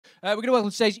We're going to welcome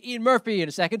to stage Ian Murphy in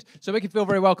a second, so make you feel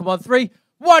very welcome on 3.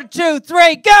 1, 2,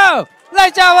 3, go! Ladies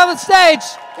and gentlemen, on the stage,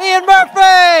 Ian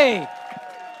Murphy!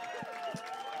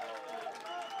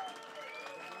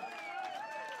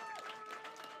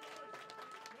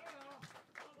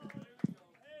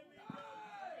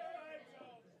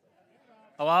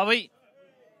 How are we?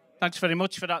 Thanks very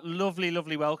much for that lovely,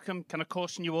 lovely welcome. Can I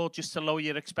caution you all just to lower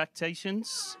your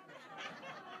expectations?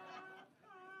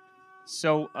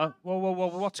 So, whoa,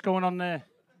 what's going on there?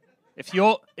 If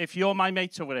you're my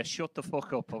mate over there, shut the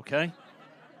fuck up, okay?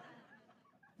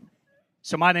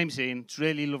 So my name's Ian. It's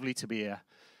really lovely to be here.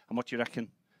 And what do you reckon?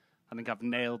 I think I've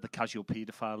nailed the casual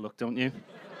paedophile look, don't you?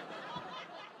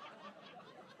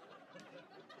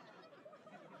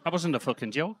 That wasn't a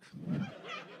fucking joke.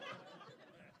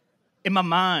 In my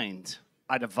mind,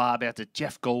 I had a vibe. I had a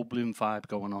Jeff Goldblum vibe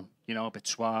going on. You know, a bit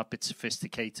suave, a bit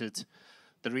sophisticated.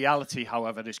 The reality,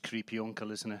 however, is creepy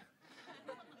uncle, isn't it?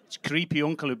 It's creepy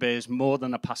uncle who bears more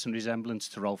than a passing resemblance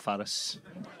to Rolf Harris.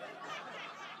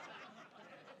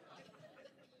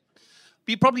 But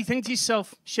you probably think to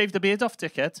yourself, shave the beard off,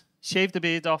 dickhead. Shave the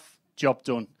beard off, job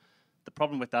done. The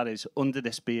problem with that is, under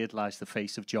this beard lies the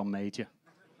face of John Major.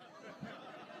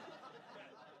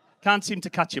 Can't seem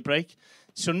to catch a break.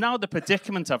 So now the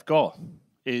predicament I've got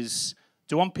is,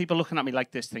 do I want people looking at me like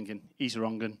this thinking, he's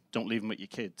wrong and don't leave him with your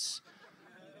kids?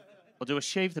 Or do I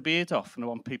shave the beard off and I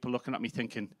want people looking at me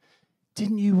thinking,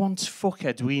 didn't you once fuck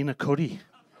Edwina Curry?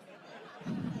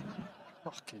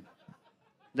 Fucking.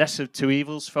 Less of two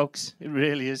evils, folks. It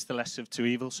really is the less of two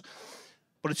evils.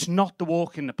 But it's not the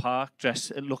walk in the park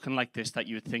dressed looking like this that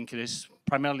you would think it is,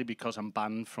 primarily because I'm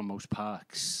banned from most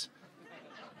parks.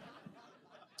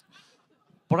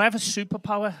 But I have a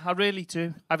superpower, I really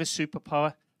do. I have a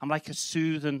superpower. I'm like a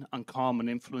soothing and calming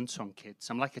influence on kids.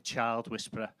 I'm like a child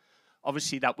whisperer.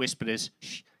 Obviously, that whisper is,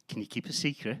 shh, can you keep a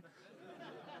secret?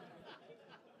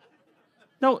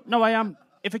 No, I am.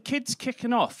 If a kid's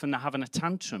kicking off and they're having a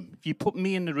tantrum, if you put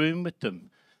me in the room with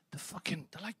them, they're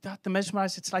like that. They're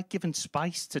mesmerised. It's like giving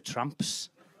spice to tramps.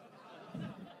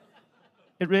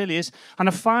 It really is. And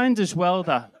I find as well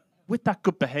that with that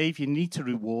good behaviour, you need to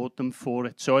reward them for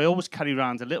it. So I always carry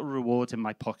around a little reward in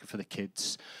my pocket for the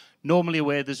kids. Normally a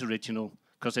Werther's Original,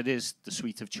 because it is the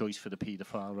sweet of choice for the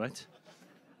paedophile, right?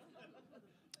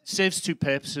 Serves two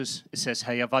purposes. It says,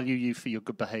 hey, I value you for your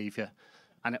good behaviour.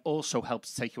 And it also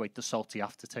helps take away the salty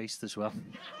aftertaste as well.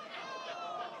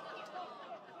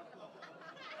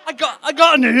 I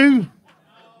got a new.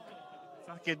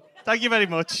 Fucking, thank you very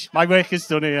much. My work is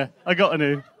done here. I got a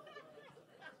new.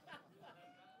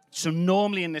 So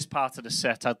normally in this part of the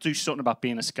set, I'll do something about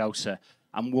being a Scouser.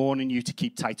 I'm warning you to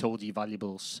keep tight hold of your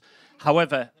valuables.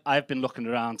 However, I've been looking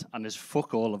around and there's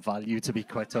fuck all of value, to be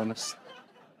quite honest.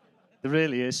 There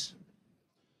really is.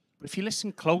 But if you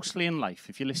listen closely in life,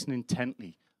 if you listen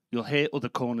intently, you'll hear other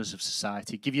corners of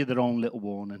society give you their own little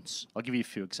warnings. I'll give you a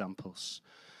few examples.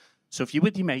 So if you're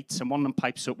with your mates and one of them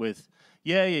pipes up with,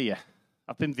 yeah,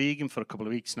 I've been vegan for a couple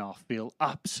of weeks now, I feel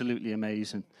absolutely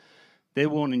amazing. They're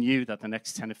warning you that the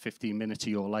next 10 or 15 minutes of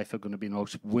your life are going to be the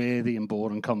most worthy and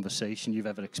boring conversation you've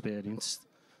ever experienced.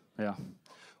 Yeah.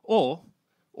 Or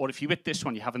if you're with this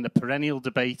one, you're having the perennial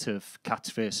debate of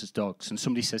cats versus dogs, and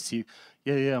somebody says to you,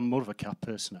 yeah, I'm more of a cat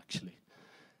person, actually.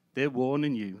 They're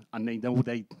warning you, and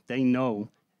they know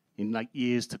in like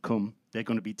years to come, they're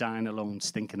going to be dying alone,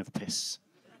 stinking of piss.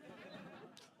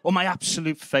 Or my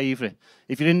absolute favourite,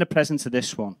 if you're in the presence of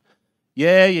this one,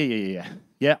 yeah.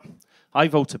 I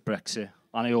voted Brexit,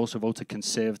 and I also voted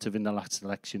Conservative in the last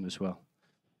election as well.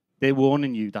 They're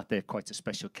warning you that they're quite a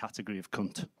special category of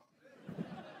cunt.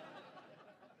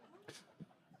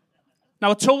 Now,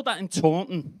 I told that in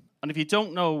Taunton, and if you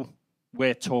don't know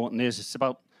where Taunton is, it's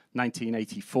about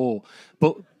 1984.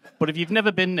 But if you've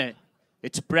never been there,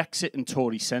 it's Brexit and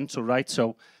Tory Central, right?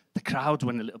 So the crowd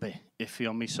went a little bit iffy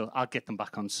on me, so I'll get them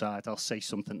back on side. I'll say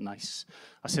something nice.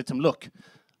 I said to them, look,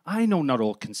 I know not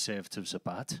all Conservatives are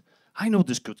bad. I know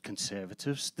there's good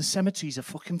Conservatives. The cemeteries are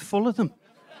fucking full of them.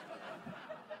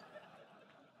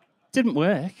 Didn't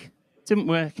work.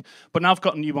 But now I've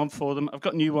got a new one for them. I've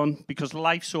got a new one because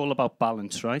life's all about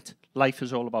balance, right? Life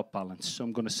is all about balance. So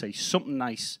I'm going to say something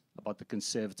nice about the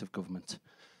Conservative government.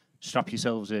 Strap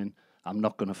yourselves in. I'm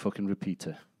not going to fucking repeat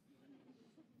it.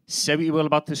 Say what you will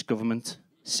about this government.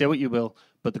 Say what you will,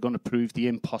 but they're going to prove the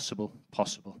impossible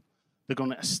possible. They're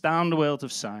going to astound the world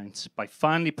of science by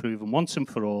finally proving once and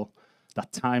for all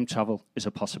that time travel is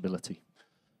a possibility.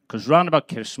 Because round about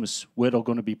Christmas, we're all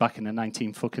going to be back in the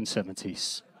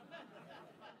 1970s.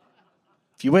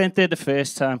 If you weren't there the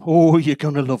first time, oh, you're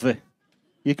going to love it.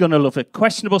 You're going to love it.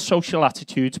 Questionable social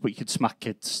attitudes, but you could smack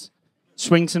kids.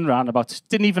 swings and roundabouts.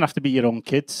 Didn't even have to be your own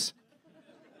kids.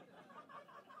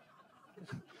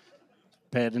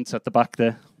 Parents at the back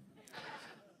there.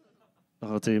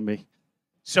 Oh, dear me.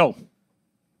 So,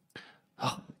 do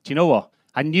you know what?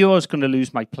 I knew I was going to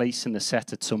lose my place in the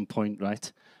set at some point,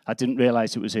 right? I didn't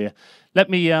realise it was here. Let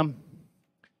me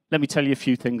tell you a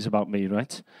few things about me,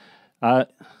 right?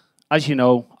 As you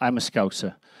know, I'm a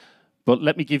Scouser. But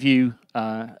let me give you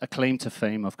a claim to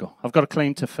fame I've got. I've got a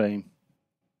claim to fame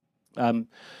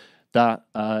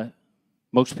that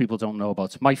most people don't know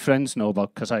about. My friends know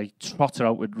about because I trot her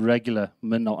out with regular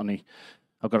monotony.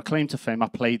 I've got a claim to fame. I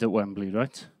played at Wembley,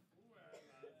 right?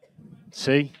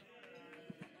 See?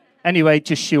 Anyway,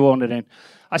 just shoehorn it in.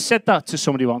 I said that to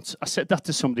somebody once.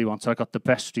 I got the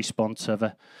best response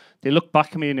ever. They looked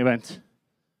back at me and they went,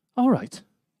 all right,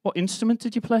 what instrument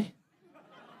did you play?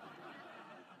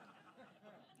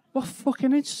 What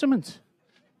fucking instrument?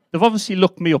 They've obviously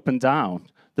looked me up and down.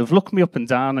 They've looked me up and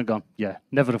down and gone, yeah,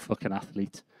 never a fucking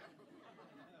athlete.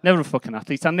 Never a fucking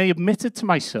athlete. And they admitted to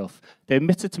myself, they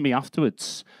admitted to me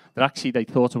afterwards that actually they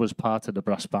thought I was part of the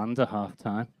brass band at half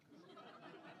time.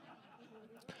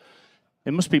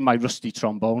 It must be my rusty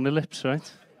trombone lips,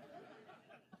 right?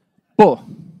 But,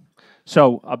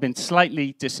 so I've been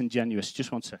slightly disingenuous.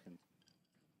 Just one second.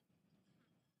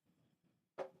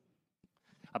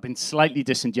 I've been slightly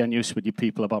disingenuous with you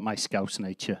people about my Scouse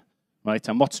nature, right?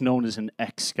 I'm what's known as an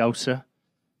ex-Scouser.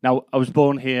 Now, I was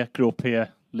born here, grew up here,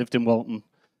 lived in Walton,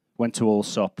 went to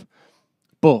Allsop.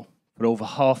 But for over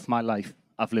half my life,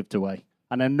 I've lived away.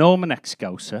 And I know I'm an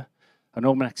ex-Scouser. I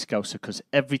know I'm an ex-Scouser because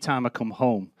every time I come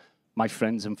home, my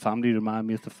friends and family remind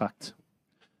me of the fact.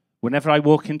 Whenever I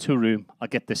walk into a room, I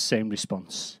get this same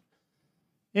response.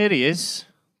 Here he is,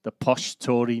 the posh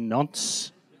Tory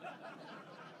nonce.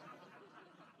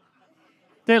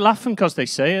 They're laughing because they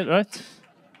say it, right?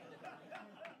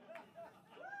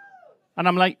 And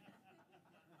I'm like,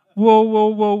 whoa, whoa,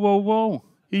 whoa, whoa, whoa.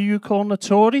 Are you calling a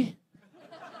Tory?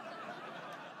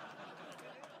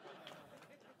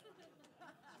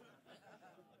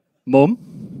 Mum?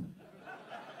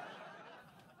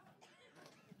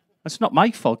 It's not my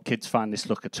fault kids find this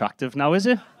look attractive now, is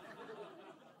it?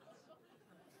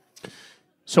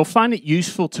 So I find it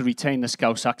useful to retain the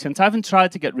Scouse accent. I haven't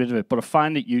tried to get rid of it, but I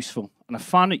find it useful. And I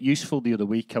found it useful the other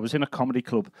week. I was in a comedy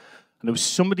club, and there was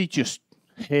somebody just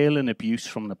hailing abuse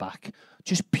from the back.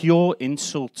 Just pure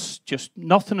insults, just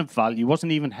nothing of value,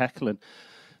 wasn't even heckling.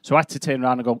 So I had to turn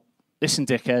around and go, listen,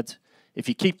 dickhead, if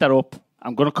you keep that up,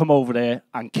 I'm going to come over there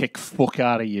and kick fuck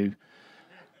out of you.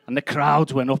 And the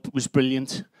crowd went up. It was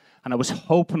brilliant. And I was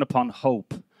hoping upon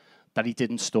hope that he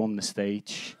didn't storm the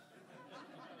stage.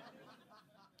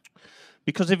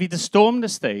 Because if he'd have stormed the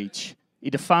stage,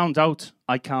 he'd have found out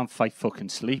I can't fight fucking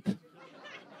sleep.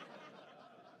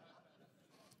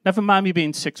 Never mind me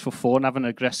being 6'4" and having an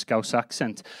aggressive Scouse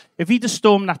accent. If he'd have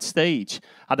stormed that stage,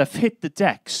 I'd have hit the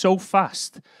deck so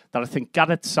fast that I think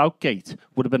Gareth Southgate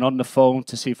would have been on the phone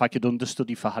to see if I could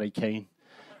understudy for Harry Kane.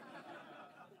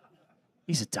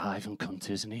 He's a diving cunt,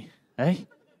 isn't he? Eh?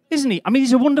 Isn't he? I mean,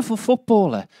 he's a wonderful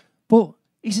footballer, but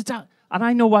he's a and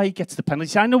I know why he gets the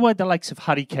penalties. I know why the likes of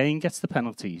Harry Kane gets the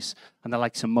penalties and the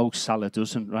likes of Mo Salah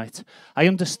doesn't, right? I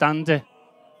understand it.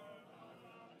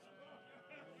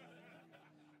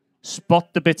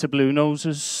 Spot the bitter blue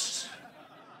noses.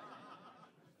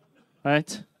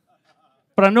 Right?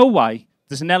 But I know why.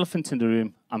 There's an elephant in the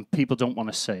room and people don't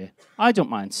want to say it. I don't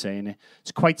mind saying it.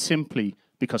 It's quite simply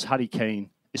because Harry Kane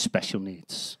is special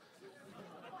needs.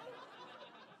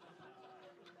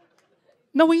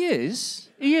 No, he is.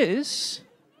 He is.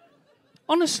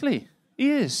 Honestly,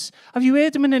 he is. Have you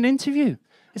heard him in an interview?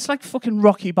 It's like fucking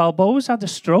Rocky Balboa's had a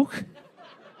stroke.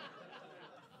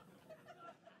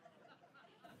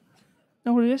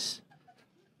 No, it is.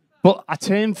 But I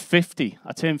turned 50.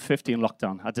 I turned 50 in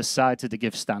lockdown. I decided to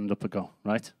give stand-up a go,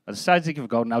 right? I decided to give it a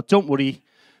go. Now, don't worry.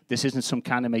 This isn't some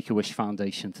kind of Make-A-Wish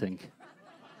Foundation thing.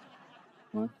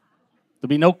 Right? There'll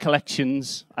be no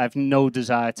collections. I have no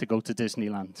desire to go to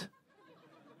Disneyland.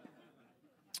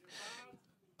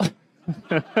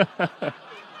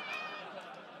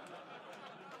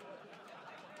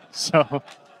 So,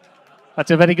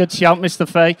 that's a very good shout, Mr.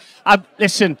 Fay.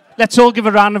 Listen, let's all give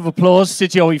a round of applause to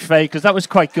Joey Fay, because that was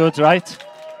quite good, right?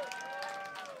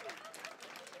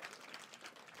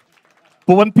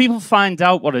 But when people find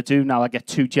out what I do now, I get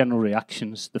two general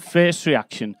reactions. The first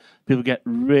reaction, people get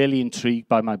really intrigued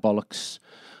by my bollocks.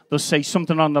 They'll say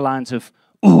something on the lines of,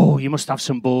 oh, you must have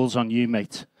some balls on you,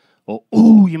 mate. Or,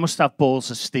 oh, you must have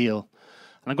balls of steel.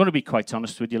 And I'm going to be quite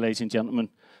honest with you, ladies and gentlemen,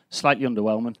 slightly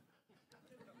underwhelming.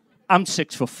 I'm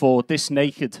 6'4". This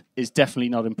naked is definitely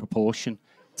not in proportion.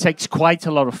 It takes quite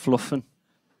a lot of fluffing.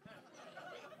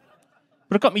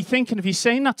 But it got me thinking, if he's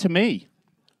saying that to me,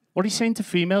 what are you saying to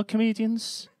female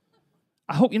comedians?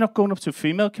 I hope you're not going up to a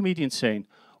female comedian saying,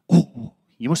 oh,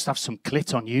 you must have some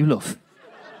clit on you, love.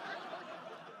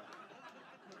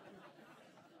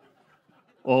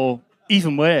 Or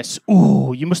even worse,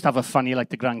 oh, you must have a fanny like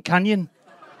the Grand Canyon.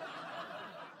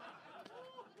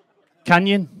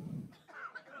 Canyon.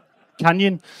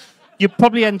 You'd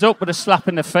probably end up with a slap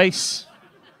in the face.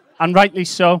 And rightly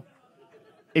so.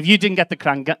 If you didn't get the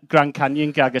Grand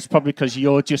Canyon gag, it's probably because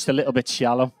you're just a little bit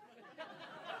shallow.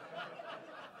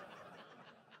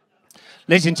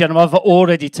 Ladies and gentlemen, I've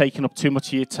already taken up too much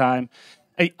of your time.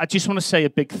 I just want to say a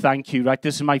big thank you, right?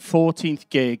 This is my 14th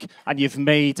gig, and you've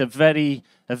made a very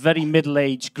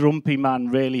middle-aged, grumpy man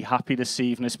really happy this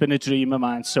evening. It's been a dream of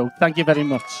mine, so thank you very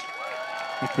much.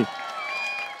 Thank you.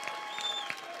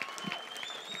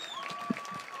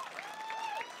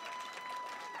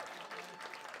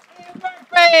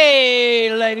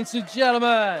 Hey, ladies and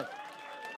gentlemen.